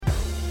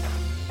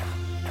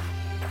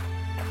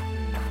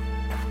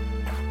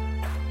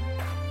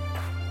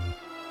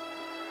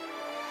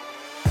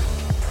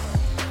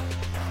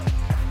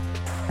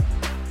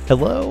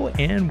Hello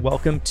and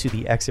welcome to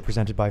The Exit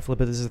presented by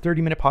Flippa. This is a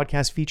 30-minute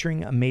podcast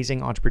featuring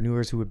amazing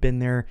entrepreneurs who have been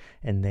there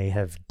and they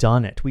have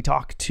done it. We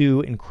talk to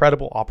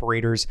incredible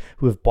operators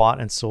who have bought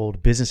and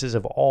sold businesses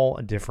of all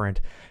different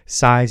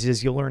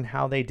sizes. You'll learn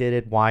how they did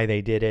it, why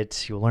they did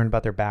it. You'll learn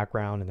about their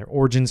background and their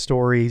origin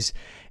stories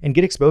and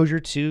get exposure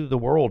to the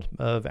world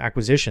of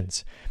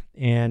acquisitions.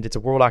 And it's a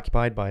world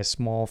occupied by a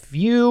small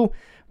few,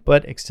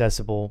 but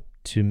accessible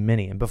to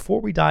many. And before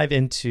we dive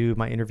into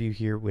my interview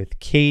here with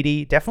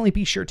Katie, definitely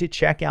be sure to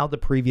check out the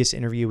previous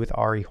interview with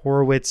Ari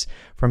Horowitz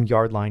from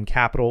Yardline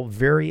Capital.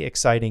 Very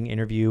exciting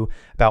interview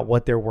about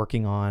what they're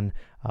working on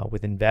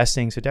with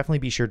investing. So definitely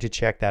be sure to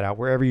check that out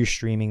wherever you're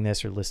streaming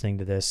this or listening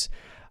to this.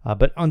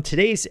 But on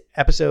today's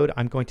episode,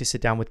 I'm going to sit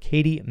down with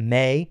Katie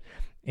May,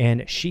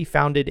 and she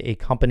founded a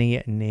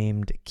company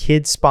named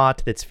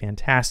Kidspot that's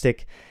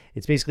fantastic.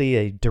 It's basically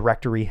a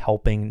directory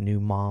helping new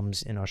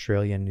moms in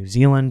Australia and New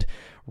Zealand.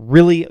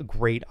 Really a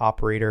great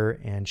operator,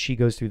 and she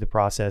goes through the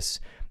process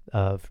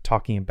of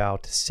talking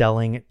about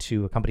selling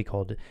to a company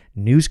called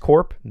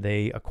Newscorp.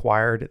 They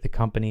acquired the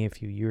company a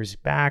few years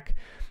back,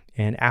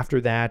 and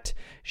after that,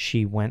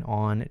 she went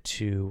on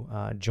to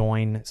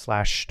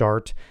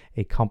join/start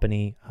a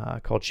company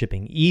called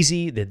Shipping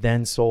Easy that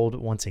then sold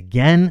once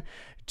again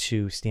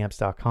to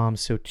Stamps.com.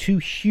 So 2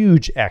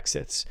 huge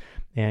exits.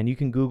 And you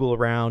can Google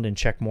around and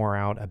check more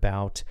out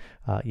about,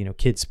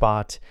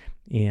 Kidspot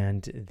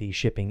and the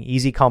Shipping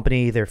Easy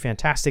company. They're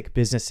fantastic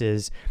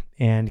businesses,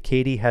 and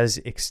Katie has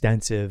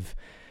extensive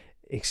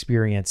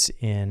experience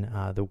in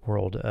the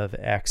world of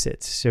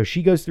exits. So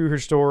she goes through her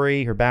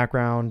story, her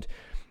background,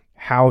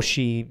 how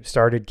she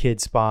started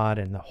Kidspot,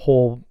 and the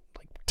whole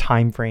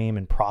time frame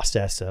and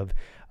process of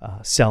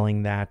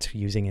selling that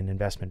using an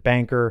investment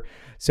banker.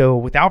 So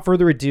without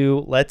further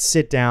ado, let's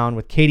sit down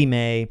with Katie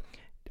May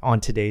on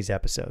today's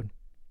episode.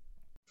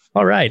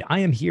 All right.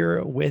 I am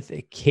here with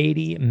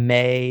Katie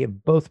May,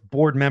 both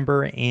board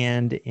member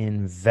and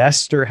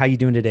investor. How you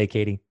doing today,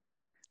 Katie?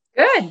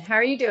 Good. How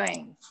are you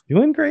doing?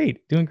 Doing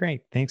great. Doing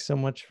great. Thanks so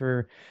much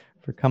for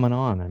coming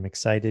on. I'm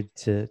excited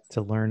to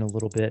learn a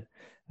little bit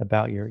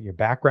about your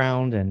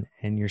background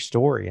and your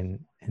story and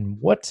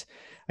what,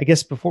 I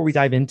guess, before we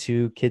dive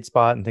into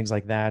Kidspot and things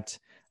like that,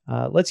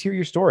 let's hear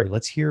your story.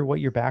 Let's hear what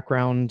your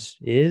background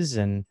is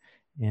and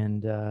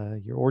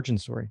your origin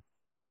story.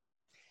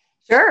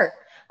 Sure.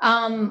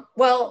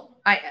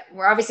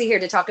 We're obviously here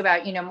to talk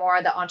about, more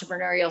of the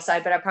entrepreneurial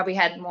side, but I probably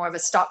had more of a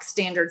stock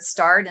standard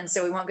start. And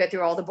so we won't go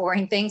through all the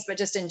boring things, but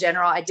just in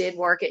general, I did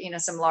work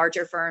at, some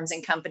larger firms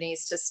and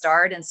companies to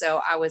start. And so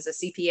I was a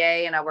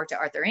CPA and I worked at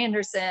Arthur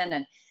Andersen,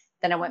 and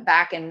then I went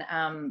back and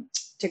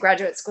to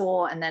graduate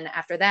school. And then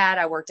after that,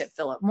 I worked at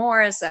Philip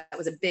Morris. That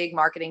was a big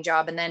marketing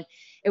job. And then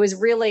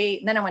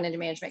then I went into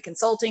management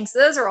consulting. So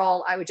those are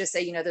all, I would just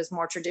say, those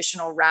more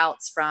traditional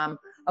routes from,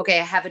 okay,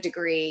 I have a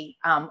degree.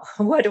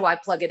 What do I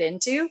plug it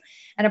into?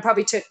 And I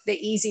probably took the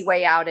easy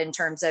way out in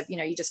terms of,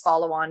 you just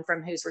follow on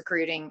from who's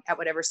recruiting at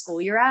whatever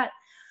school you're at.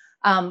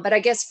 But I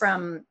guess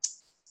from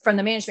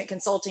the management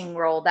consulting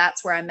role,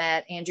 that's where I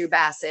met Andrew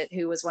Bassett,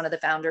 who was one of the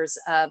founders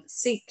of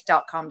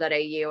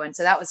seek.com.au. And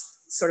so that was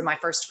sort of my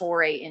first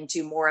foray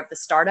into more of the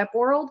startup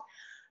world.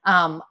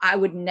 I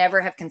would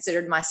never have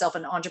considered myself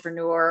an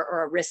entrepreneur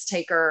or a risk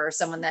taker or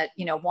someone that,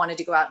 wanted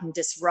to go out and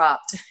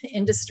disrupt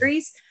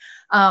industries.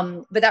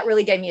 But that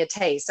really gave me a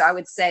taste. So I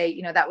would say,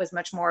 that was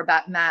much more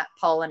about Matt,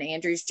 Paul, and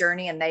Andrew's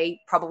journey, and they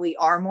probably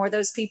are more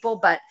those people,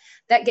 but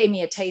that gave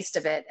me a taste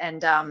of it.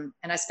 And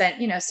I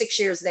spent, 6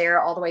 years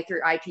there all the way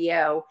through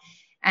IPO.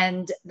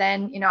 And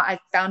then, I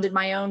founded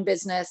my own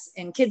business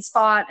in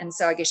Kidspot. And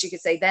so I guess you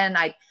could say then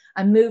I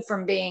moved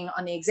from being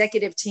on the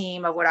executive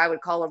team of what I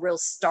would call a real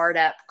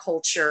startup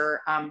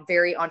culture,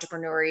 very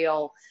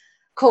entrepreneurial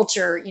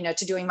culture,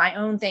 to doing my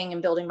own thing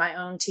and building my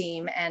own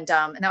team. And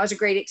that was a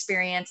great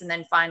experience. And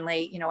then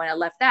finally, when I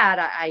left that,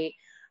 I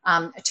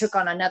took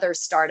on another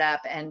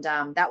startup, and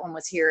that one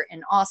was here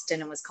in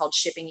Austin and was called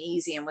Shipping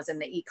Easy and was in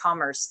the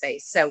e-commerce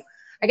space. So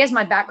I guess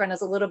my background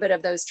is a little bit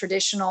of those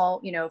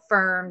traditional,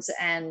 firms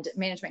and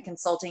management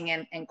consulting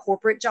and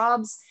corporate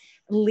jobs,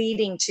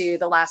 leading to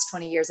the last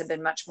 20 years have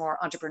been much more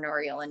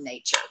entrepreneurial in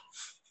nature.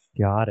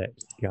 Got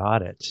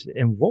it.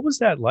 And what was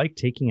that like,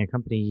 taking a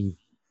company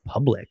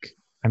public?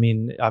 I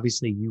mean,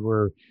 obviously you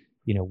were,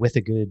 with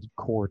a good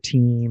core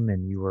team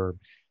and you were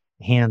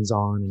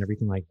hands-on and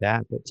everything like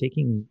that, but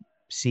taking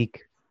Seek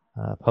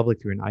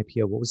public through an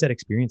IPO, what was that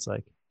experience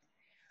like?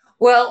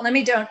 Well, let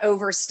me don't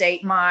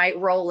overstate my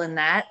role in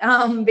that,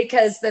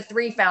 because the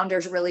 3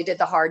 founders really did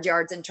the hard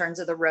yards in terms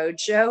of the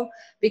roadshow.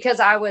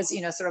 Because I was,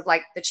 sort of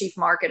like the chief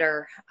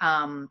marketer.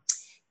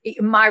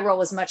 My role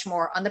was much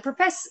more on the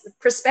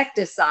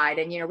prospective side,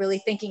 and really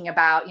thinking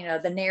about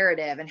the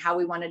narrative and how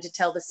we wanted to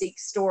tell the Seek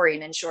story,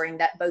 and ensuring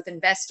that both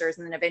investors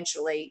and then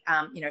eventually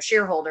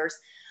shareholders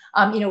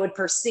would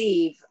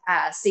perceive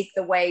Seek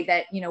the way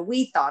that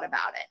we thought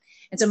about it.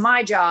 And so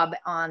my job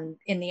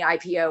in the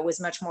IPO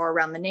was much more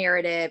around the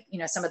narrative,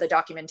 some of the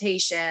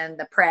documentation,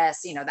 the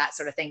press, that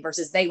sort of thing,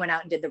 versus they went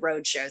out and did the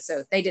roadshow.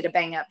 So they did a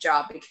bang up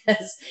job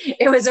because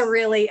it was a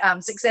really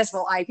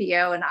successful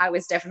IPO, and I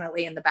was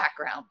definitely in the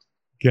background.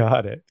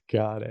 Got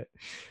it.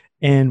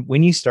 And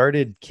when you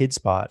started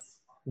Kidspot,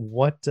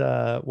 what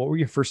were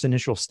your first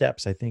initial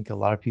steps? I think a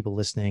lot of people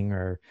listening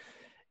are,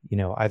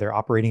 either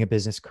operating a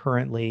business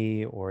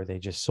currently, or they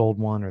just sold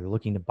one, or they're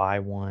looking to buy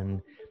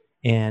one.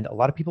 And a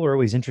lot of people are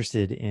always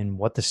interested in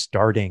what the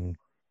starting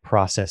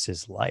process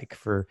is like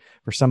for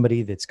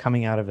somebody that's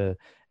coming out of an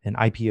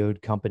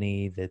IPO'd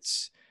company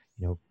that's,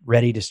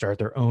 ready to start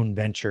their own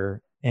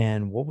venture.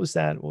 And what was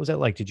that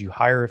like? Did you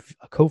hire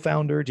a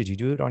co-founder? Did you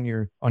do it on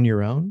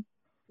your own?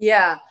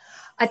 Yeah.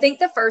 I think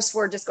the first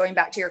word, just going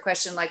back to your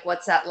question, like,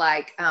 what's that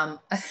like?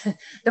 The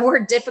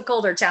word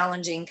difficult or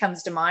challenging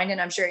comes to mind.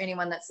 And I'm sure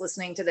anyone that's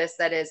listening to this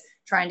that is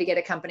trying to get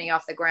a company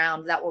off the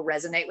ground, that will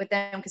resonate with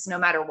them, because no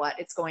matter what,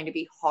 it's going to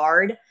be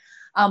hard.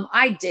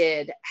 I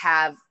did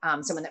have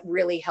someone that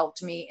really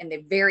helped me in the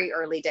very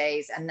early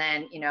days. And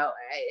then,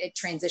 it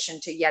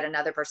transitioned to yet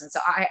another person. So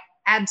I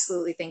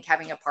absolutely think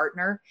having a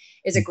partner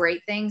is a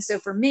great thing. So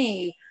for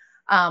me,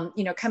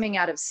 coming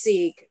out of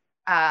Seek,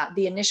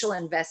 the initial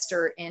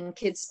investor in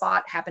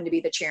Kidspot happened to be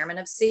the chairman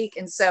of Seek.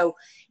 And so,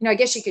 I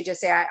guess you could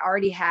just say I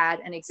already had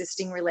an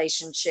existing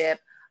relationship.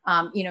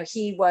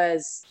 He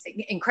was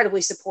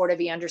incredibly supportive.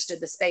 He understood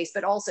the space,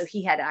 but also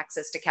he had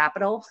access to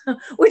capital,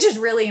 which is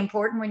really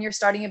important when you're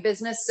starting a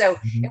business. So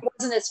Mm-hmm. it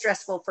wasn't as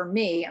stressful for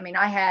me. I mean,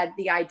 I had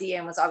the idea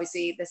and was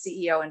obviously the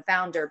CEO and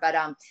founder, but,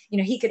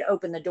 he could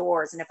open the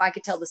doors. And if I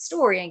could tell the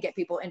story and get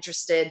people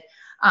interested,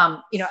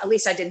 at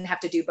least I didn't have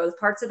to do both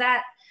parts of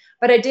that.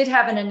 But I did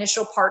have an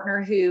initial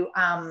partner who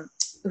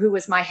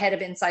was my head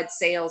of inside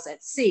sales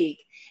at Seek,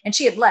 and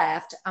she had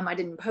left. I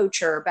didn't poach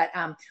her, but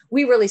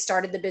we really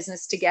started the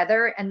business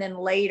together. And then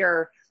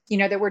later,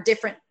 there were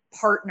different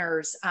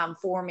partners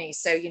for me.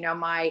 So,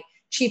 my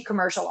chief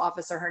commercial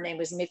officer, her name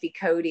was Miffy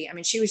Cody. I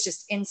mean, she was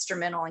just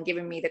instrumental in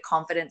giving me the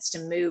confidence to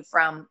move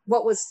from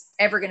what was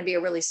ever going to be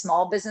a really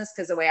small business,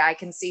 because the way I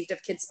conceived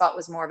of Kidspot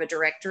was more of a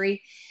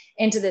directory,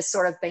 into this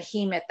sort of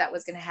behemoth that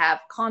was going to have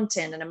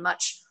content and a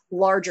much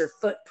larger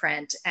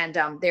footprint, and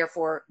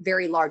therefore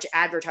very large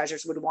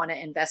advertisers would want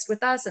to invest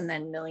with us, and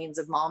then millions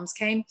of moms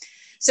came.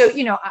 So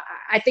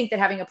I think that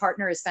having a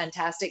partner is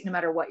fantastic. No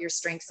matter what your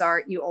strengths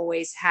are, you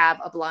always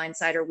have a blind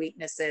side or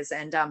weaknesses.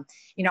 And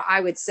I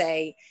would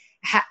say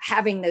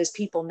having those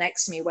people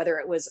next to me, whether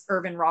it was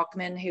Irvin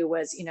Rockman, who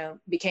was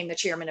became the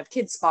chairman of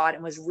Kidspot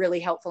and was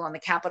really helpful on the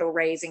capital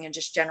raising and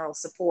just general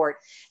support,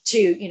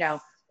 to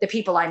the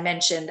people I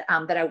mentioned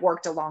that I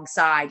worked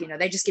alongside,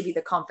 they just give you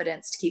the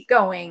confidence to keep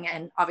going.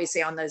 And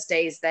obviously on those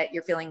days that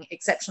you're feeling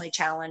exceptionally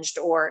challenged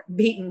or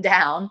beaten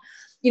down,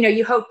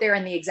 you hope they're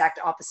in the exact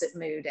opposite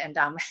mood and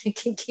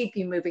can keep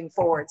you moving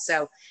forward.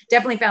 So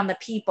definitely found the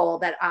people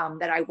that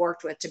I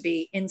worked with to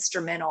be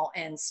instrumental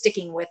in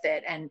sticking with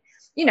it, and,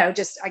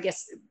 just, I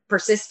guess,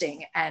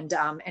 persisting and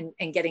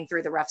getting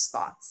through the rough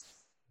spots.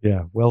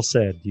 Yeah, well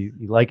said. You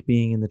like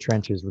being in the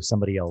trenches with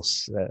somebody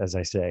else, as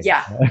I say,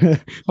 Yeah. on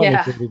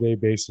Yeah. a day-to-day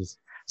basis.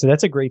 So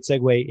that's a great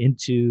segue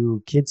into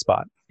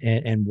Kidspot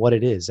and what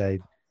it is. I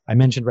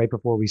mentioned right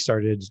before we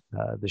started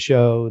the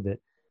show that,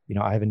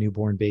 I have a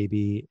newborn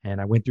baby,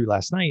 and I went through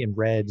last night and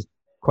read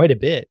quite a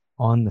bit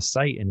on the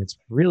site, and it's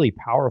really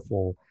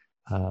powerful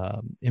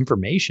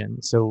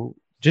information. So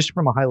just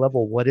from a high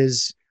level, what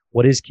is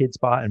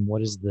Kidspot, and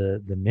what is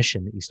the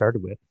mission that you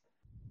started with?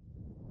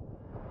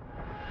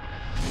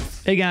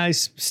 Hey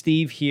guys,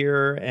 Steve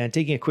here, and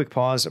taking a quick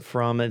pause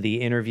from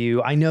the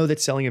interview. I know that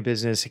selling a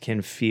business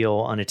can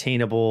feel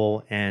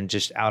unattainable and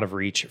just out of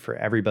reach for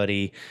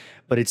everybody,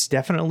 but it's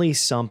definitely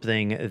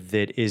something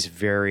that is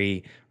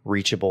very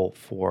reachable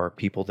for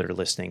people that are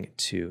listening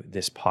to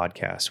this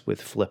podcast with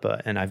Flippa.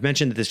 And I've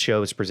mentioned that this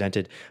show is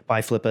presented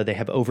by Flippa. They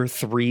have over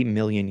 3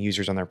 million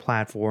users on their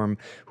platform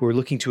who are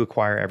looking to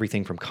acquire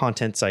everything from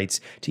content sites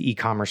to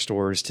e-commerce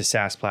stores to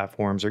SaaS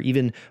platforms or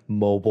even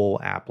mobile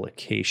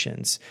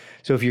applications.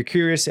 So if you're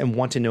curious and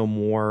want to know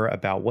more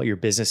about what your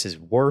business is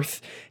worth,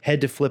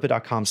 head to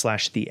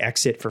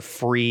flippa.com/theexit for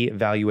free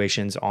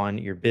valuations on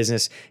your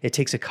business. It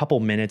takes a couple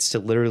minutes to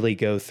literally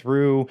go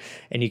through,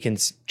 and you can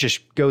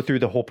just go through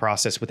the whole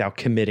process without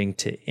committing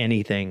to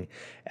anything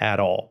at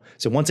all.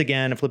 So once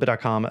again,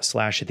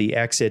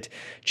 flippa.com/theexit,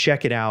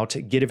 check it out,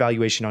 get a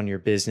valuation on your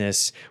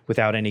business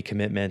without any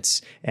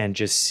commitments, and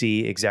just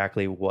see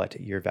exactly what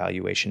your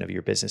valuation of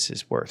your business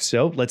is worth.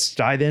 So let's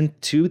dive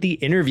into the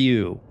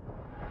interview.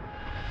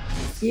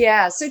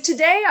 Yeah. So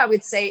today I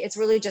would say it's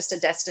really just a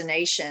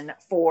destination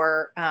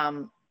for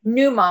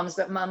new moms,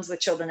 but moms with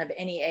children of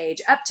any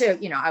age up to,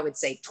 I would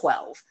say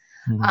 12.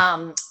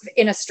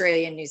 In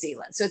Australia and New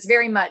Zealand. So it's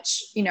very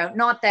much,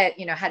 not that,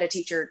 how to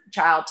teach your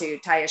child to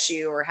tie a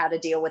shoe or how to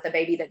deal with a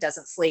baby that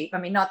doesn't sleep. I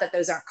mean, not that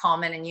those aren't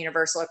common and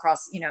universal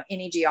across,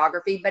 any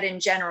geography, but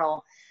in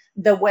general,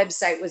 the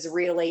website was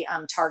really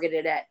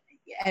targeted at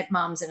at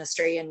Moms in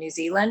Australia and New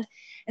Zealand.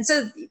 And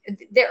so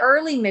the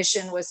early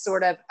mission was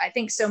sort of, I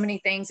think, so many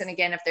things. And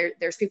again, if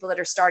there's people that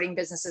are starting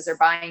businesses or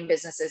buying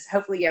businesses,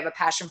 hopefully you have a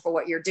passion for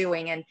what you're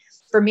doing. And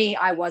for me,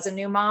 I was a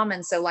new mom.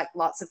 And so like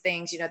lots of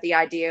things, the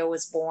idea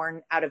was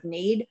born out of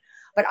need,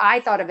 but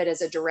I thought of it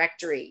as a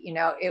directory.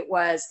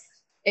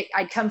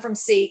 I'd come from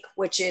Seek,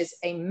 which is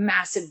a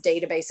massive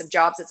database of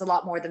jobs. It's a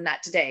lot more than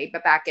that today.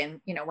 But back in,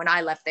 when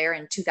I left there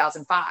in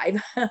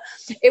 2005,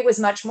 it was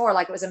much more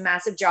like it was a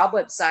massive job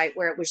website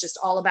where it was just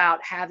all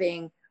about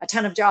having a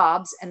ton of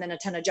jobs and then a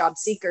ton of job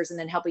seekers and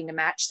then helping to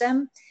match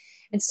them.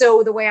 And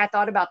so the way I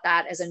thought about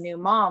that as a new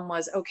mom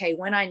was, okay,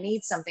 when I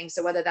need something,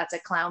 so whether that's a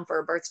clown for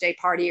a birthday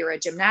party or a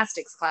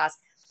gymnastics class,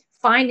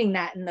 finding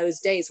that in those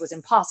days was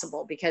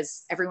impossible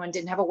because everyone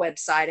didn't have a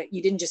website.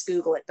 You didn't just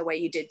Google it the way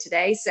you did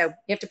today. So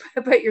you have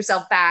to put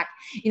yourself back,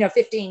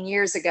 15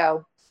 years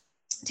ago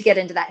to get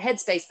into that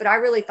headspace. But I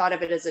really thought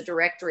of it as a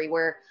directory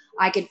where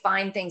I could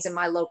find things in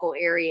my local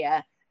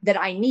area that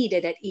I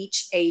needed at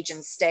each age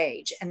and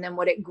stage. And then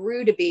what it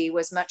grew to be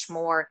was much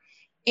more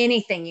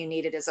anything you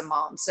needed as a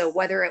mom. So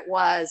whether it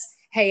was,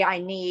 hey, I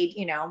need,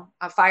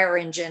 a fire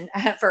engine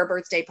for a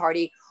birthday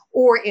party,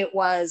 or it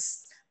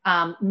was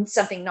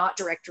something not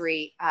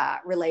directory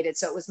related.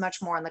 So it was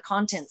much more on the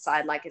content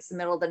side, like it's the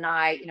middle of the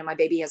night, my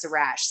baby has a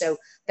rash. So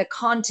the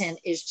content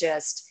is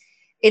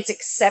it's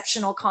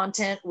exceptional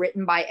content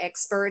written by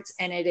experts,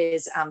 and it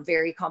is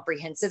very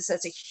comprehensive. So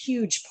it's a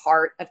huge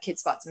part of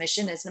Kidspot's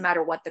mission is no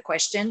matter what the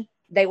question,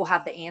 they will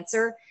have the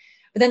answer.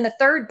 But then the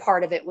third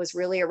part of it was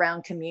really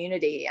around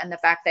community and the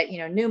fact that,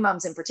 new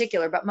moms in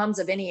particular, but moms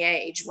of any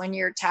age, when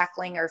you're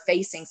tackling or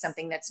facing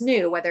something that's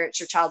new, whether it's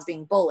your child's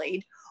being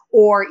bullied,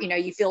 or,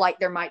 you feel like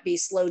there might be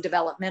slow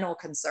developmental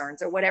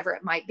concerns or whatever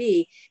it might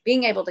be,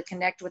 being able to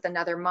connect with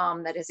another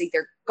mom that has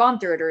either gone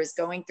through it or is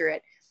going through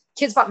it.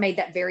 Kidspot made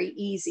that very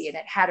easy, and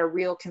it had a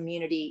real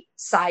community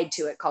side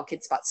to it called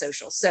Kidspot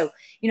Social. So,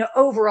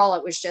 overall,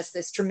 it was just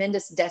this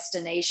tremendous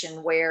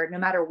destination where no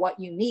matter what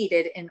you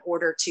needed in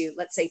order to,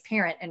 let's say,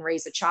 parent and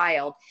raise a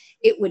child,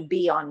 it would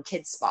be on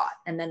Kidspot.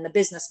 And then the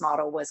business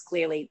model was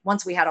clearly,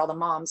 once we had all the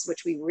moms,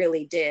 which we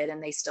really did,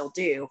 and they still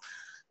do,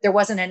 there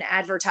wasn't an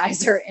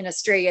advertiser in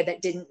Australia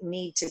that didn't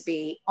need to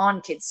be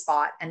on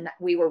Kidspot. And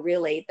we were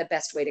really the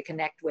best way to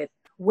connect with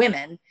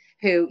women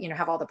who,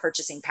 have all the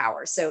purchasing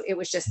power. So it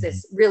was just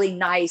this really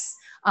nice,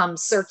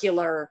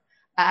 circular,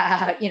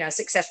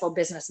 successful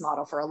business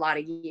model for a lot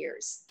of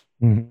years.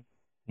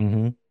 Mm-hmm.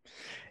 Mm-hmm.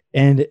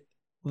 And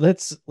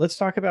let's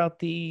talk about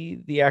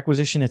the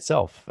acquisition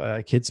itself.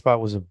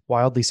 Kidspot was a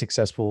wildly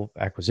successful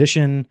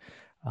acquisition.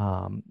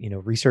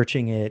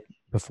 Researching it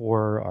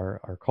before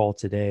our call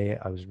today,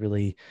 I was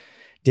really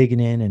digging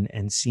in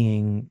and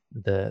seeing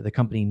the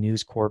company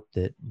Newscorp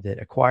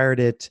that acquired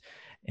it,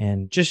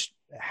 and just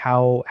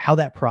how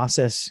that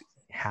process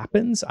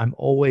happens. I'm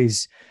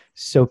always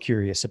so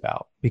curious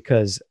about,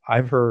 because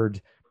I've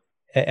heard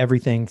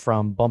everything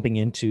from bumping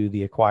into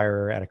the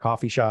acquirer at a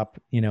coffee shop,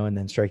 and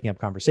then striking up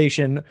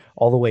conversation,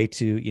 all the way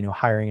to,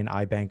 hiring an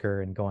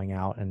iBanker and going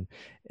out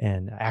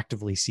and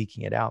actively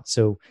seeking it out.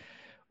 So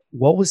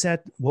what was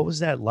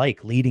that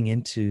like leading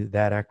into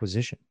that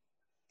acquisition?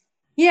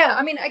 Yeah,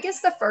 I mean, I guess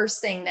the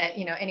first thing that,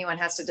 anyone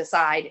has to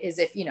decide is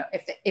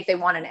if they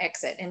want an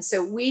exit. And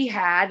so we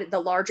had, the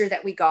larger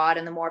that we got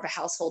and the more of a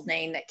household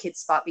name that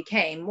Kidspot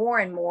became, more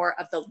and more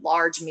of the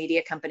large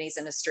media companies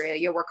in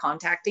Australia were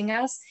contacting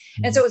us.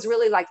 Mm-hmm. And so it was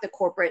really like the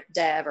corporate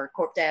dev or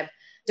corp dev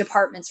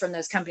departments from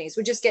those companies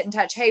would just get in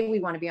touch. Hey, we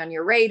want to be on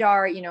your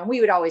radar.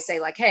 We would always say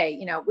like, hey,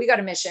 we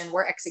got a mission,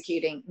 we're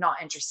executing,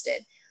 not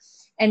interested.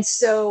 And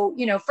so,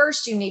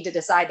 first you need to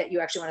decide that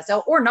you actually want to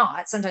sell or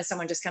not. Sometimes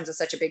someone just comes with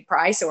such a big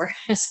price or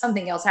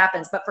something else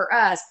happens. But for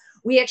us,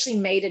 we actually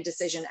made a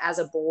decision as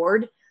a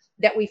board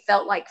that we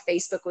felt like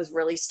Facebook was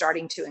really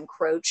starting to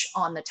encroach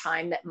on the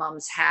time that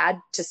moms had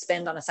to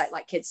spend on a site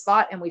like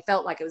Kidspot. And we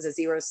felt like it was a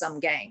zero-sum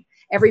game.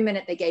 Every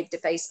minute they gave to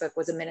Facebook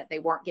was a minute they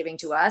weren't giving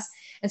to us.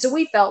 And so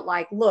we felt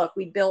like, look,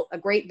 we built a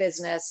great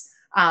business.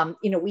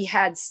 We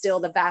had still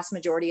the vast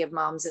majority of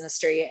moms in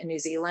Australia and New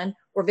Zealand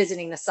were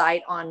visiting the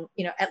site on,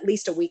 at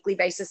least a weekly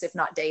basis, if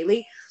not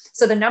daily.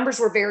 So the numbers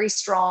were very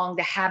strong.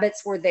 The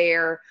habits were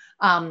there.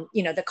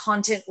 The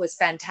content was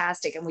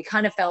fantastic. And we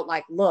kind of felt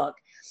like, look,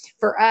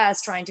 for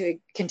us trying to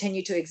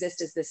continue to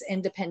exist as this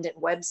independent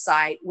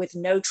website with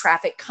no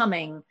traffic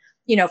coming,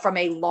 from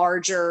a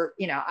larger,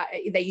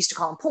 they used to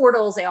call them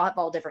portals. They all have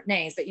all different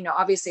names, but,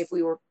 obviously if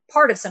we were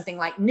part of something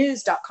like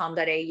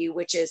news.com.au,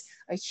 which is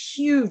a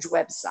huge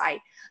website,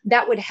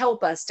 that would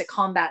help us to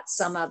combat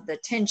some of the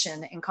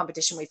tension and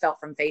competition we felt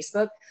from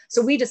Facebook.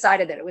 So we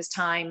decided that it was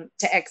time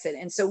to exit.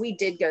 And so we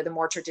did go the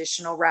more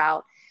traditional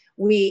route.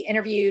 We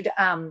interviewed,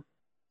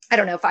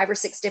 5 or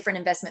 6 different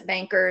investment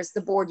bankers. The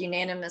board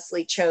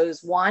unanimously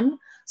chose one.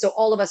 So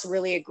all of us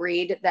really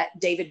agreed that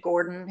David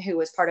Gordon, who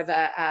was part of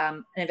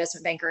an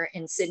investment banker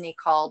in Sydney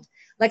called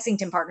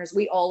Lexington Partners,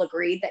 we all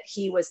agreed that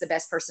he was the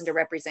best person to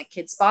represent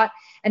Kidspot.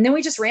 And then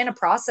we just ran a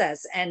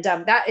process. And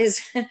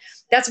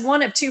that's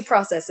one of 2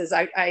 processes.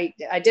 I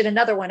did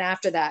another one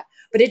after that,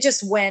 but it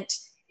just went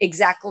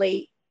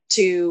exactly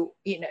to,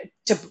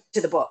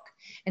 to the book.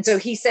 And so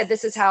he said,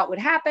 this is how it would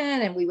happen.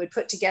 And we would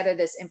put together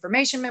this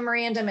information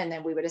memorandum, and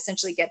then we would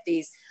essentially get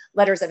these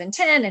letters of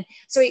intent. And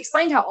so he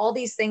explained how all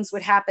these things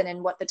would happen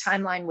and what the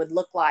timeline would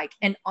look like.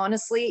 And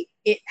honestly,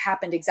 it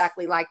happened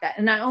exactly like that.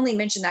 And I only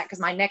mentioned that because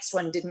my next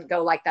one didn't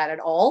go like that at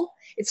all.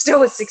 It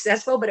still was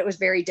successful, but it was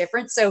very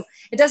different. So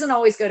it doesn't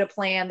always go to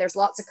plan. There's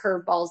lots of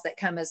curveballs that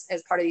come as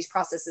part of these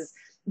processes.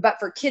 But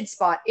for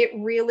Kidspot, it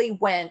really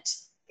went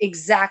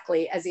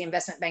exactly as the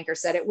investment banker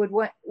said it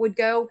would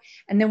go.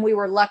 And then we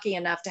were lucky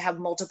enough to have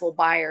multiple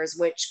buyers,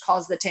 which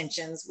caused the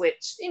tensions,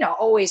 which,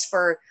 always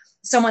for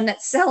someone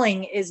that's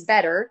selling is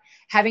better,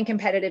 having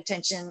competitive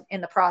tension in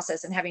the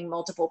process and having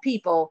multiple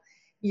people,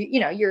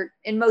 you're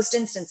in most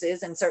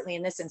instances, and certainly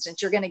in this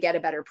instance, you're going to get a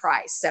better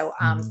price. So,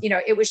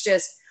 it was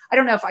just, I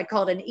don't know if I'd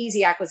call it an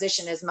easy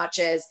acquisition as much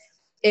as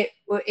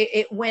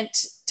it went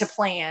to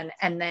plan.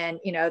 And then,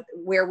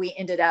 where we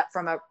ended up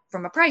from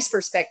a price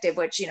perspective,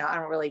 which, I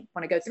don't really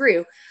want to go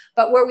through,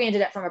 but where we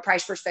ended up from a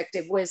price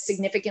perspective was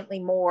significantly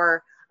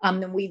more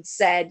than we'd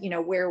said,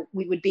 where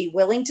we would be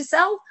willing to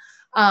sell.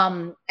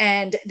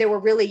 And there were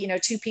really,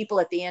 two people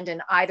at the end,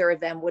 and either of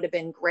them would have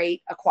been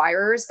great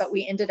acquirers, but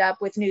we ended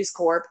up with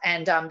Newscorp,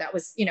 and that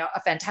was,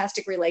 a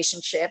fantastic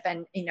relationship.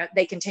 And,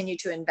 they continue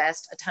to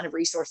invest a ton of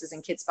resources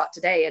in Kidspot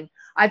today. And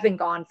I've been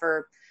gone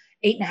for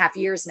 8.5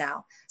 years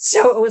now.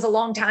 So it was a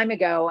long time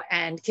ago,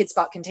 and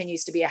Kidspot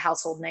continues to be a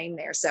household name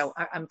there. So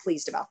I'm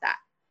pleased about that.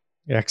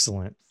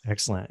 Excellent.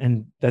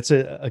 And that's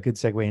a good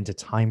segue into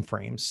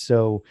timeframes.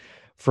 So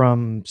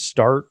from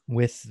start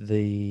with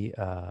the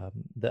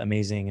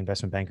amazing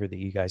investment banker that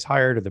you guys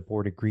hired or the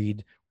board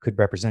agreed could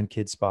represent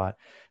Kidspot,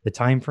 the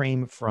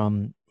timeframe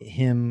from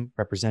him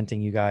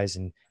representing you guys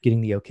and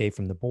getting the okay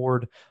from the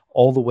board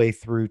all the way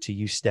through to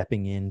you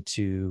stepping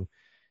into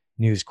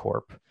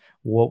Newscorp.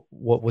 What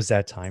was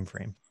that time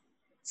frame?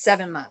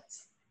 7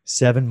 months.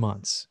 7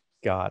 months.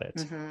 Got it.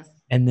 Mm-hmm.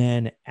 And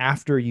then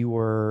after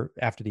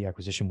the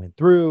acquisition went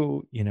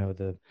through,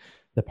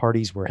 the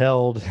parties were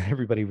held,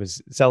 everybody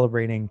was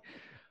celebrating.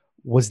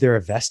 Was there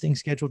a vesting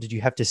schedule? Did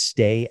you have to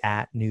stay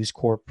at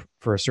Newscorp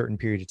for a certain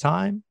period of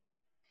time?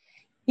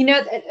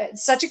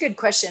 It's such a good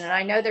question. And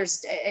I know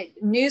there's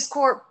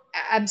Newscorp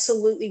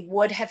absolutely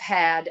would have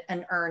had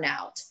an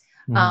earnout.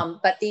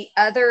 But the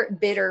other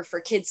bidder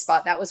for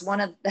Kidspot, that was one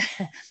of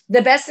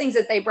the best things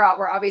that they brought,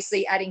 were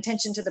obviously adding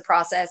tension to the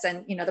process.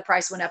 And, the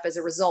price went up as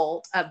a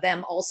result of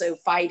them also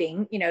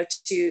fighting,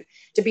 to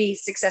be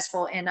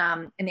successful in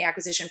the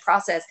acquisition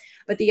process.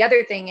 But the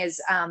other thing is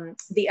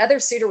the other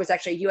suitor was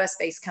actually a US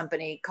based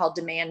company called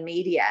Demand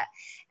Media.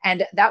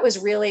 And that was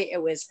really,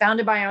 it was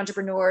founded by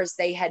entrepreneurs.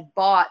 They had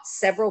bought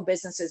several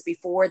businesses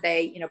before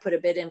they, put a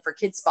bid in for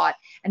Kidspot.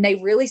 And they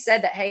really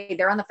said that, hey,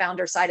 they're on the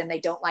founder side and they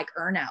don't like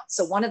earnout.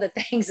 So one of the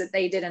things that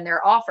they did in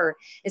their offer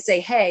is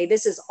say, hey,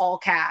 this is all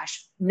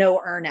cash, no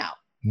earnout.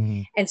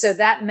 Mm-hmm. And so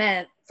that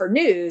meant for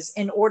News,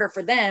 in order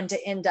for them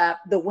to end up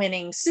the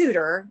winning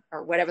suitor,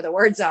 or whatever the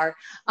words are,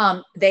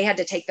 they had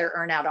to take their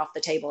earnout off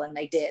the table, and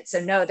they did.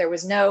 So no, there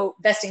was no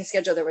vesting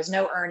schedule. There was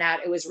no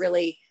earnout. It was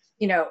really,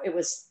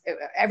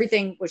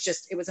 everything was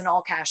just, it was an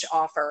all cash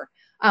offer.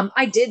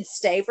 I did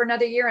stay for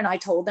another year, and I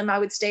told them I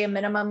would stay a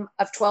minimum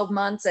of 12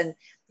 months. And,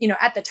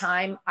 at the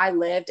time I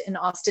lived in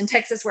Austin,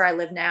 Texas, where I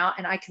live now,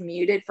 and I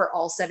commuted for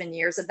all 7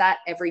 years of that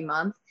every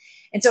month.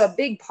 And so a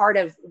big part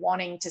of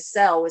wanting to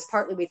sell was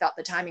partly we thought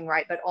the timing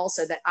right, but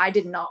also that I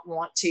did not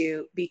want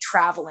to be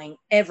traveling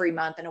every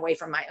month and away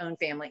from my own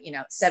family,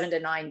 7 to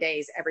 9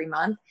 days every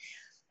month.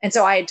 And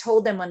so I had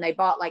told them when they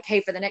bought, like,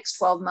 hey, for the next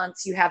 12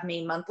 months, you have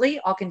me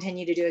monthly. I'll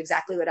continue to do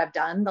exactly what I've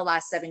done the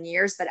last 7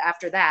 years. But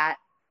after that,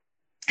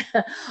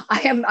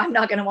 I'm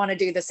not going to want to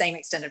do the same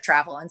extent of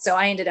travel. And so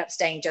I ended up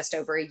staying just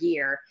over a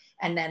year.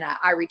 And then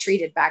I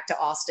retreated back to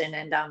Austin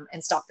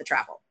and stopped the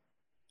travel.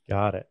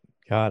 Got it.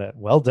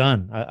 Well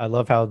done. I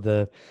love how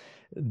the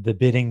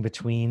bidding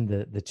between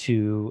the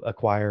two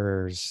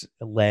acquirers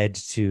led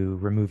to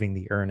removing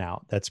the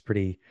earnout. That's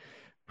pretty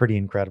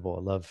incredible.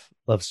 I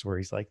love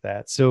stories like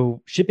that.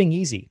 So shipping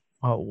easy.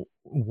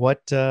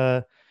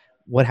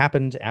 What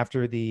happened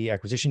after the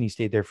acquisition? You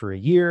stayed there for a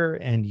year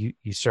and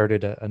you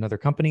started another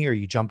company, or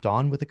you jumped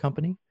on with a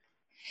company?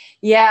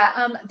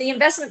 Yeah. The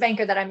investment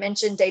banker that I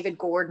mentioned, David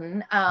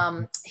Gordon,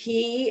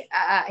 he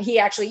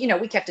actually,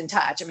 we kept in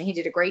touch. I mean, he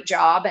did a great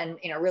job and,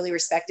 really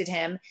respected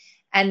him.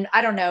 And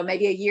I don't know,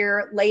 maybe a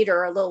year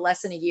later, a little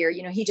less than a year,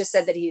 he just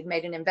said that he had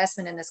made an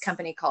investment in this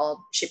company called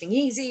Shipping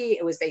Easy.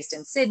 It was based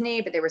in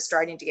Sydney, but they were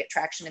starting to get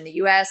traction in the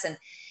US. And,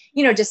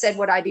 just said,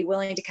 would I be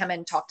willing to come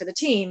and talk to the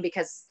team?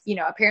 Because,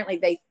 apparently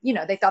they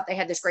thought they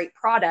had this great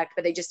product,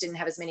 but they just didn't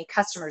have as many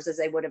customers as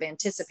they would have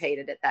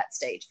anticipated at that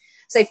stage.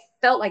 So they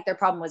felt like their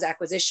problem was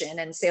acquisition,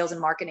 and sales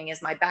and marketing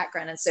is my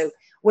background. And so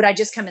would I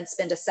just come and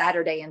spend a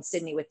Saturday in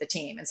Sydney with the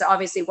team? And so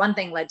obviously one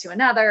thing led to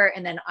another.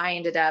 And then I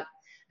ended up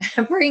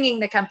bringing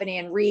the company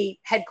and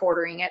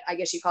headquartering it, I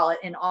guess you call it,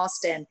 in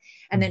Austin,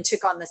 and then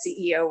took on the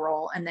CEO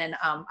role. And then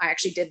I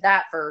actually did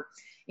that for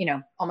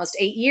almost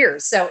 8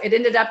 years. So it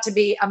ended up to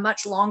be a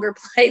much longer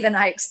play than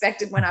I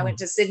expected when I went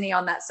to Sydney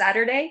on that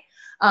Saturday.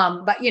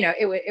 But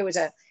it was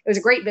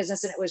a great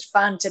business, and it was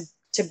fun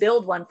to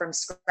build one from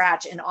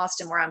scratch in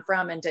Austin, where I'm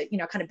from, and to,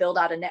 kind of build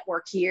out a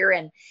network here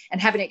and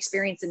have an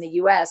experience in the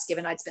US,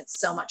 given I'd spent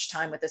so much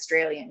time with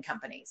Australian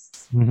companies.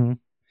 Mm-hmm.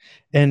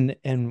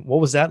 And what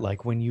was that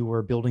like when you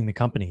were building the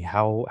company?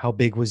 How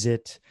big was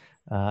it?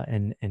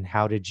 And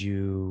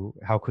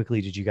how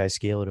quickly did you guys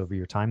scale it over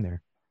your time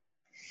there?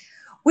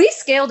 We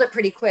scaled it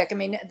pretty quick. I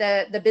mean,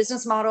 the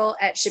business model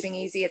at Shipping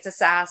Easy, it's a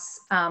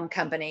SaaS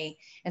company.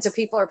 And so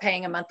people are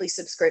paying a monthly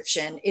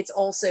subscription. It's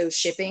also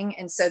shipping.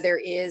 And so there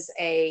is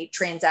a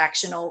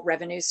transactional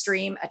revenue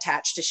stream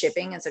attached to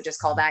shipping. And so just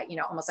call that,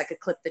 almost like a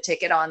clip the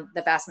ticket on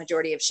the vast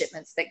majority of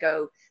shipments that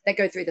go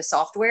through the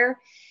software.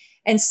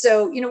 And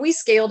so, we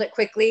scaled it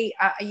quickly.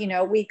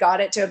 We got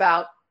it to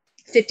about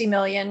 50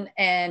 million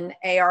in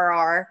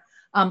ARR.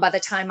 By the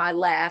time I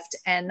left.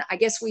 And I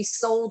guess we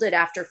sold it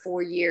after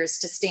 4 years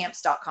to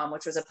stamps.com,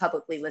 which was a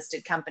publicly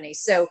listed company.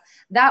 So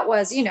that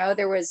was,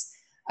 there was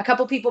a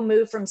couple people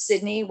moved from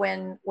Sydney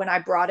when I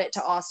brought it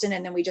to Austin,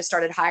 and then we just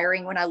started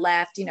hiring when I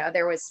left.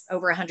 There was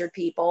over 100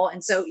 people.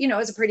 And so, it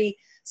was a pretty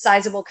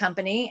sizable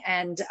company,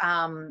 and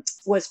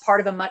was part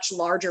of a much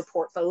larger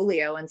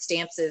portfolio. And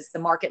Stamps is the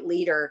market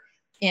leader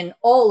in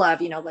all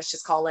of, let's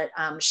just call it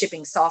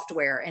shipping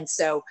software. And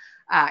so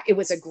it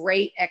was a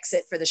great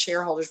exit for the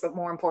shareholders, but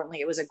more importantly,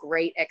 it was a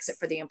great exit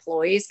for the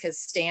employees, because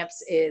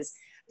Stamps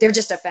they're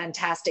just a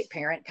fantastic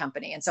parent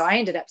company. And so I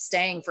ended up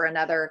staying for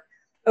another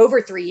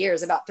over 3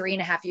 years, about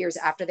 3.5 years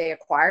after they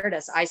acquired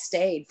us. I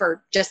stayed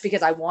just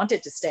because I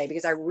wanted to stay,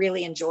 because I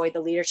really enjoyed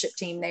the leadership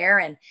team there.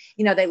 And,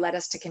 they led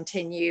us to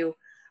continue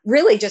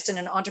really just in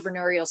an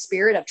entrepreneurial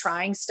spirit of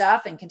trying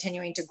stuff and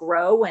continuing to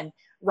grow and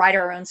write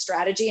our own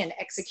strategy and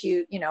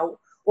execute,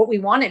 what we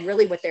wanted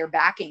really with their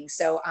backing.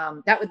 So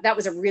that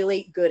was a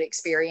really good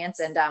experience.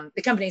 And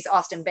the company's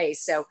Austin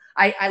based. So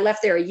I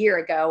left there a year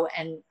ago,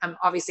 and I'm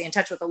obviously in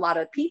touch with a lot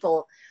of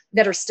people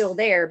that are still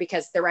there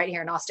because they're right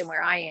here in Austin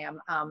where I am.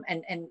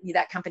 And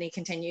that company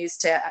continues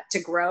to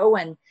grow.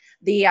 And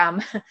the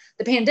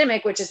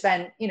pandemic, which has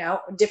been,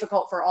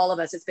 difficult for all of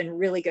us, it's been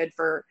really good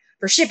for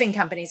shipping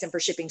companies and for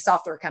shipping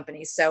software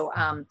companies. So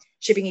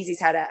Shipping Easy's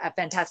had a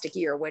fantastic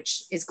year,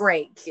 which is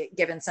great,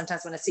 given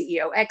sometimes when a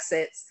CEO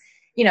exits,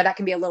 that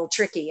can be a little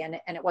tricky, and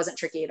it wasn't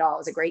tricky at all. It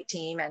was a great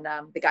team, and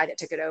the guy that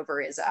took it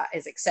over is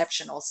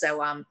exceptional.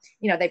 So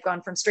they've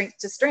gone from strength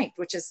to strength,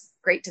 which is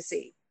great to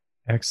see.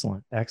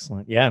 Excellent.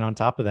 Yeah. And on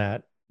top of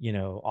that,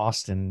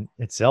 Austin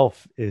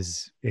itself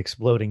is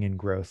exploding in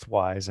growth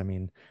wise. I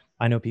mean,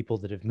 I know people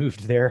that have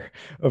moved there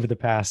over the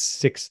past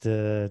 6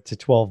 to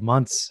 12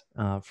 months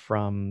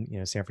from,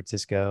 San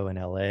Francisco and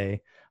LA.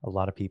 A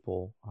lot of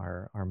people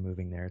are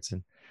moving there. It's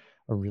a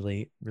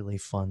really, really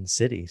fun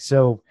city.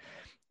 So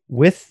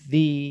with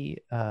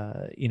the,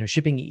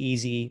 Shipping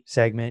Easy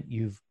segment,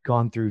 you've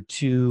gone through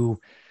 2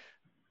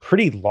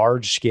 pretty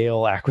large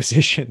scale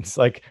acquisitions,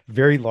 like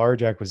very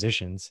large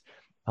acquisitions.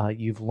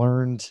 You've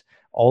learned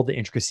all the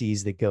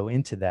intricacies that go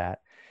into that.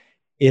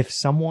 If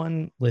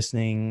someone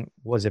listening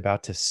was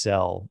about to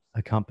sell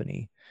a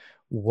company,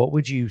 what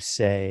would you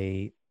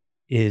say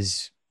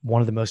is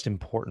one of the most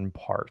important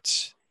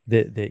parts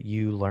that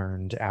you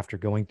learned after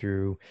going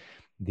through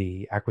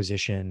the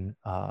acquisition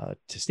to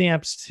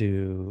Stamps,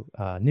 to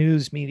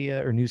News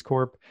Media or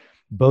Newscorp,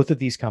 both of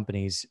these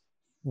companies?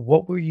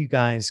 What were you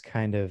guys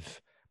kind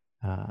of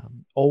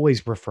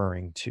always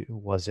referring to?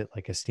 Was it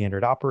like a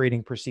standard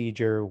operating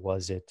procedure?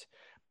 Was it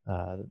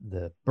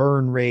the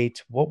burn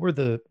rate? What were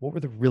the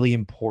really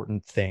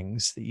important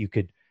things that you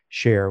could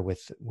share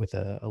with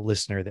a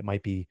listener that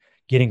might be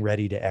getting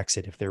ready to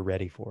exit, if they're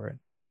ready for it?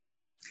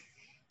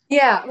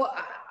 Yeah, well,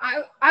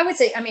 I would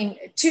say,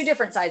 2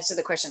 different sides to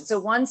the question. So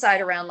one side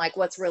around like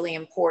what's really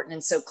important.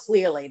 And so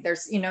clearly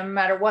there's, no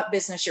matter what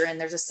business you're in,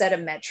 there's a set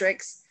of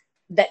metrics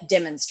that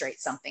demonstrate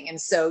something. And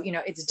so,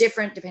 it's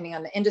different depending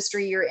on the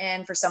industry you're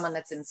in. For someone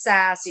that's in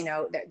SaaS,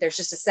 there's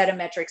just a set of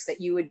metrics that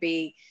you would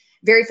be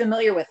very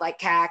familiar with, like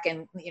CAC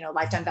and,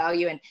 lifetime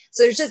value. And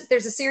so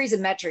there's a series of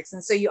metrics.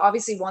 And so you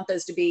obviously want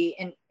those to be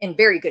in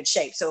very good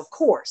shape. So of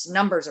course,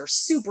 numbers are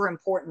super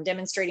important,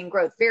 demonstrating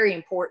growth, very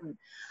important.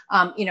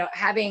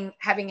 Having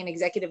an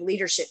executive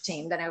leadership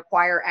team that an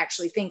acquirer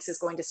actually thinks is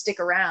going to stick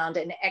around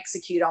and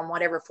execute on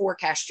whatever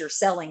forecast you're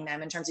selling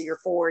them in terms of your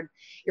forward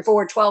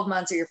 12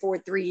 months or your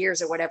forward 3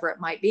 years or whatever it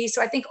might be.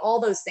 So I think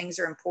all those things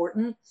are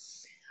important.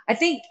 I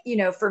think,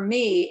 for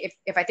me,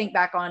 if I think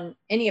back on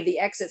any of the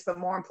exits, but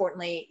more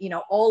importantly,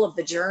 all of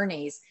the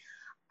journeys,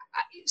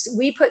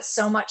 we put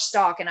so much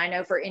stock. And I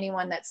know for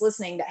anyone that's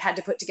listening that had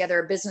to put together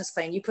a business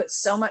plan, you put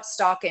so much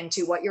stock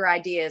into what your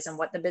idea is and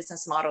what the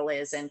business model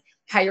is and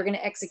how you're going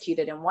to execute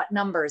it and what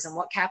numbers and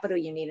what capital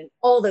you need and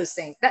all those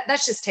things.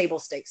 That's just table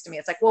stakes to me.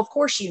 It's like, well, of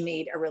course you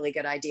need a really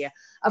good idea.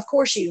 Of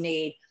course you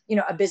need,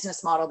 a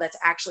business model that's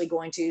actually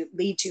going to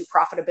lead to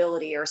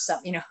profitability or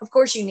something, of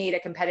course you need a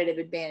competitive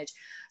advantage.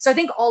 So I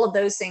think all of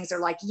those things are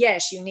like,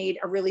 yes, you need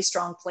a really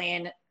strong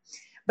plan.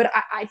 But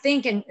I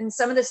think, and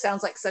some of this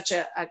sounds like such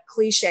a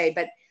cliche,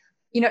 but,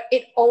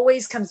 it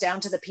always comes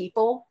down to the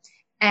people.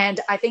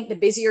 And I think the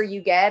busier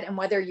you get, and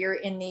whether you're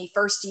in the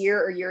first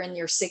year or you're in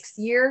your sixth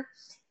year,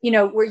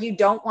 where you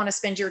don't want to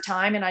spend your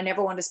time, and I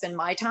never want to spend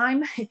my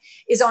time,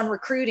 is on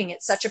recruiting.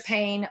 It's such a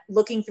pain,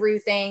 looking through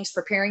things,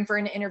 preparing for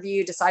an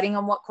interview, deciding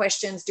on what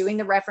questions, doing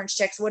the reference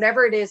checks,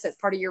 whatever it is that's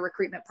part of your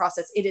recruitment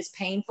process. It is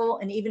painful.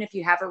 And even if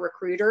you have a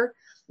recruiter,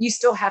 you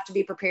still have to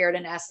be prepared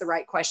and ask the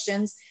right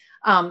questions,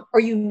 or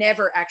you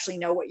never actually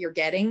know what you're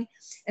getting.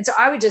 And so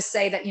I would just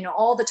say that,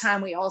 all the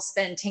time we all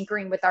spend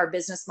tinkering with our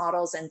business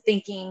models and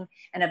thinking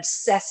and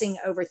obsessing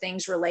over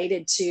things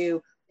related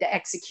to the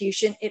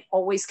execution, it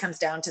always comes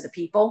down to the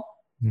people.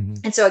 Mm-hmm.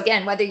 And so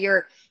again, whether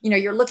you're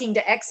looking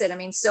to exit, I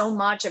mean, so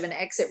much of an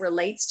exit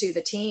relates to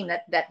the team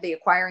that the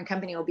acquiring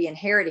company will be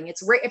inheriting.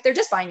 If they're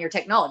just buying your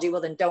technology, well,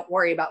 then don't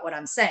worry about what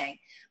I'm saying.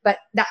 But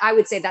I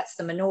would say that's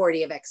the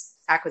minority of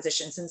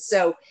acquisitions. And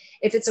so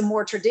if it's a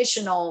more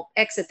traditional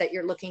exit that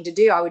you're looking to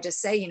do, I would just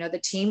say, the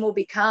team will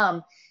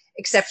become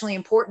exceptionally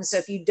important. So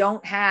if you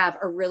don't have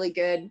a really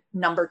good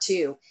number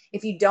two,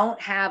 if you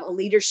don't have a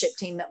leadership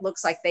team that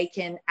looks like they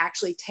can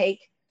actually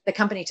take the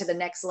company to the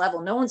next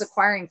level, no one's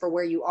acquiring for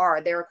where you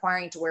are. They're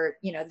acquiring to where,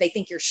 they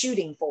think you're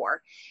shooting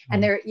for.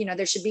 And there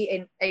should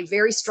be a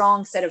very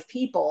strong set of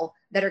people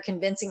that are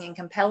convincing and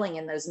compelling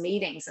in those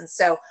meetings. And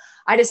so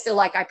I just feel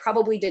like I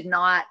probably did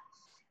not,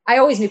 I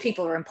always knew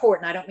people were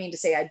important. I don't mean to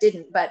say I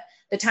didn't, but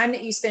the time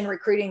that you spend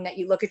recruiting, that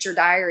you look at your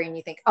diary and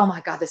you think, oh my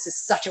God, this is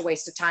such a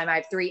waste of time. I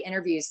have 3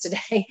 interviews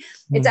today.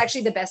 It's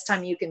actually the best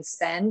time you can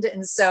spend.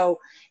 And so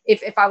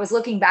if I was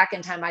looking back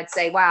in time, I'd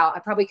say, wow, I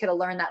probably could have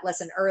learned that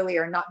lesson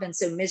earlier and not been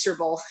so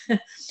miserable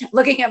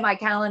looking at my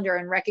calendar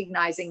and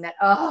recognizing that,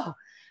 oh,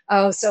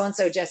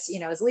 so-and-so just,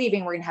 is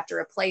leaving. We're going to have to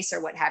replace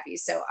or what have you.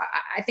 So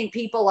I think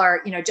people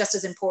are, just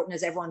as important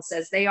as everyone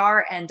says they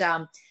are. And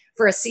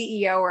for a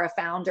CEO or a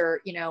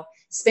founder,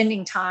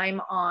 spending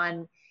time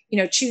on,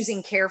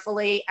 choosing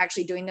carefully,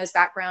 actually doing those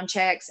background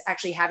checks,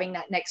 actually having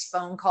that next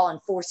phone call and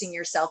forcing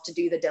yourself to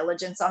do the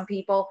diligence on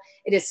people.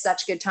 It is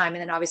such good time.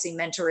 And then obviously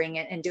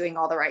mentoring and doing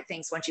all the right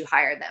things once you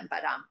hire them.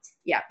 But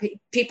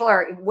people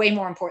are way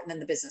more important than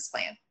the business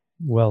plan.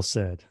 Well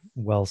said.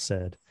 Well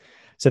said.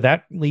 So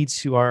that leads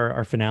to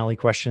our finale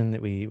question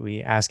that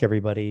we ask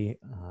everybody.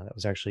 That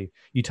was actually,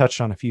 you touched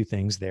on a few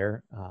things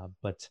there,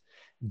 but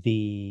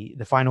the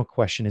final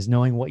question is,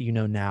 knowing what you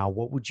know now,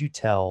 what would you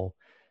tell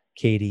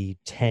Katie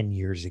 10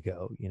 years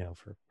ago,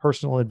 for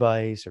personal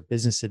advice or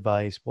business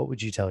advice? What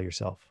would you tell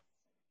yourself?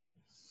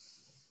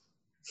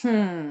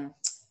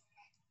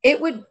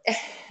 It would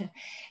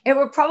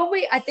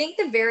probably, I think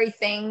the very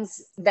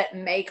things that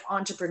make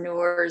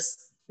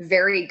entrepreneurs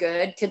very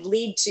good could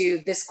lead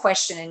to this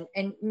question,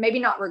 and maybe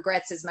not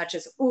regrets as much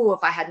as,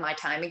 if I had my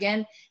time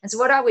again. And so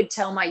what I would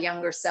tell my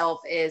younger self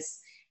is,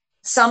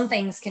 some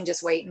things can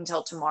just wait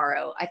until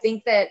tomorrow. I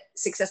think that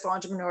successful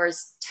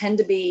entrepreneurs tend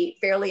to be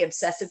fairly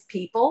obsessive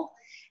people.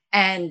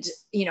 And,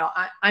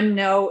 I'm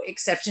no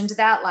exception to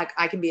that. Like,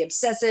 I can be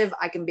obsessive,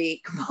 I can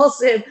be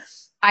compulsive.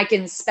 I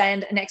can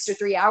spend an extra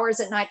 3 hours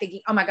at night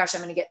thinking, oh my gosh,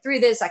 I'm going to get through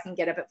this. I can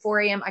get up at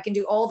 4 a.m. I can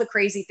do all the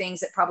crazy things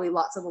that probably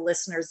lots of the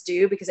listeners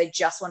do because they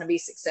just want to be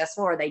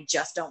successful or they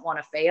just don't want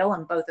to fail.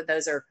 And both of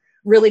those are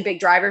really big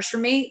drivers for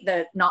me.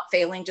 The not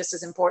failing just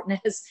as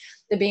important as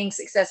the being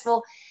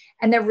successful.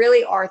 And there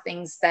really are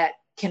things that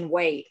can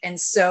wait. And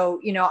so,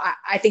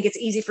 I think it's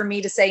easy for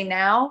me to say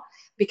now,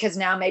 because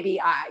now maybe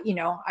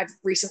I've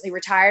recently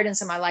retired. And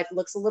so my life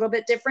looks a little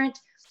bit different,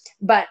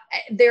 but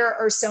there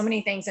are so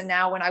many things. And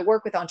now when I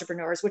work with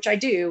entrepreneurs, which I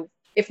do,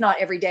 if not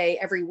every day,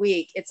 every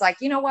week, it's like,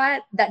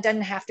 what, that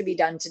doesn't have to be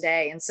done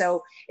today. And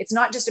so it's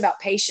not just about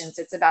patience.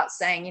 It's about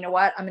saying,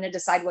 what, I'm going to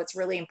decide what's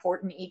really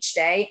important each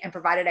day. And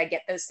provided I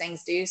get those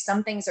things due,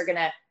 some things are going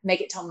to make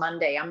it till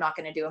Monday. I'm not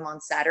going to do them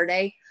on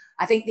Saturday.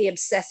 I think the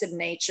obsessive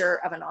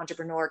nature of an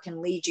entrepreneur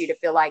can lead you to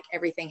feel like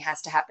everything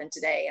has to happen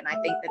today. And I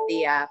think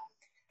that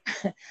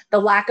the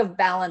lack of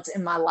balance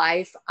in my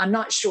life, I'm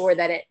not sure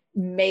that it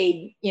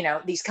made,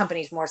 these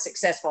companies more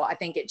successful. I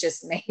think it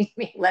just made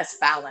me less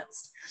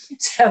balanced.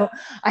 So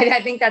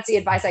I think that's the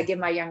advice I give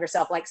my younger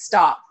self, like,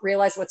 stop,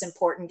 realize what's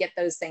important, get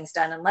those things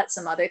done, and let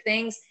some other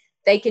things,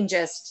 they can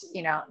just,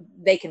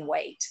 they can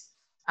wait.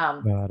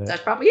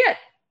 That's probably it.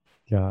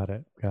 Got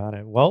it.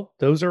 Well,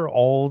 those are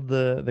all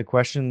the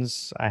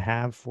questions I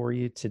have for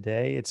you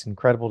today. It's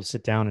incredible to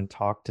sit down and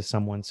talk to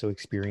someone so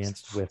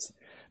experienced with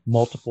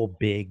multiple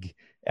big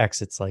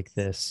exits like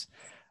this.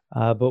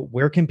 But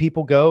where can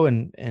people go,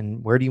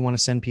 and where do you want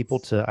to send people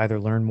to either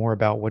learn more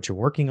about what you're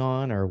working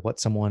on or what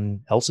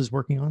someone else is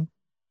working on?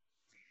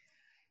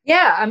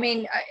 Yeah, I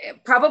mean,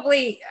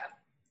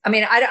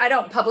 I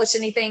don't publish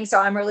anything, so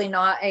I'm really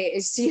not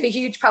a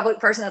huge public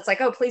person that's like,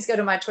 oh, please go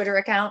to my Twitter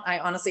account. I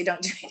honestly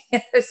don't do any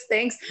of those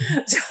things.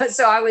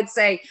 So I would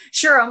say,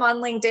 sure, I'm on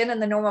LinkedIn and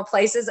the normal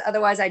places.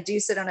 Otherwise, I do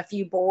sit on a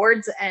few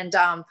boards, and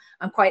I'm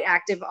quite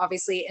active,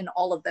 obviously, in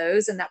all of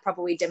those. And that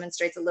probably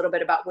demonstrates a little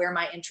bit about where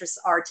my interests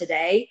are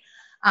today.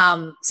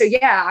 So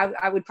yeah,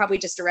 I would probably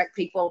just direct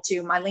people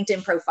to my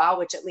LinkedIn profile,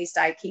 which at least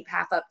I keep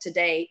half up to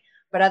date.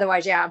 but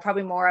otherwise, yeah, I'm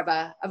probably more of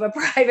a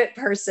private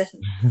person.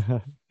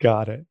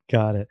 Got it.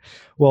 Got it.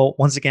 Well,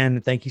 once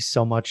again, thank you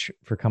so much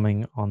for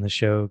coming on the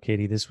show,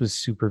 Katie. This was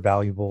super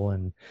valuable,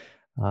 and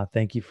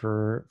thank you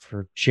for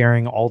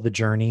sharing all the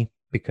journey,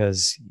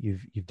 because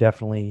you've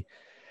definitely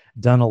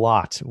done a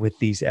lot with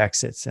these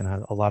exits, and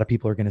a lot of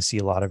people are going to see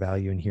a lot of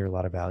value and hear a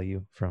lot of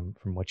value from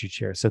what you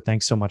share. So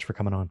thanks so much for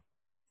coming on.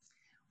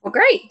 Well,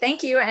 great.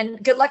 Thank you.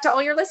 And good luck to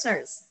all your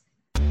listeners.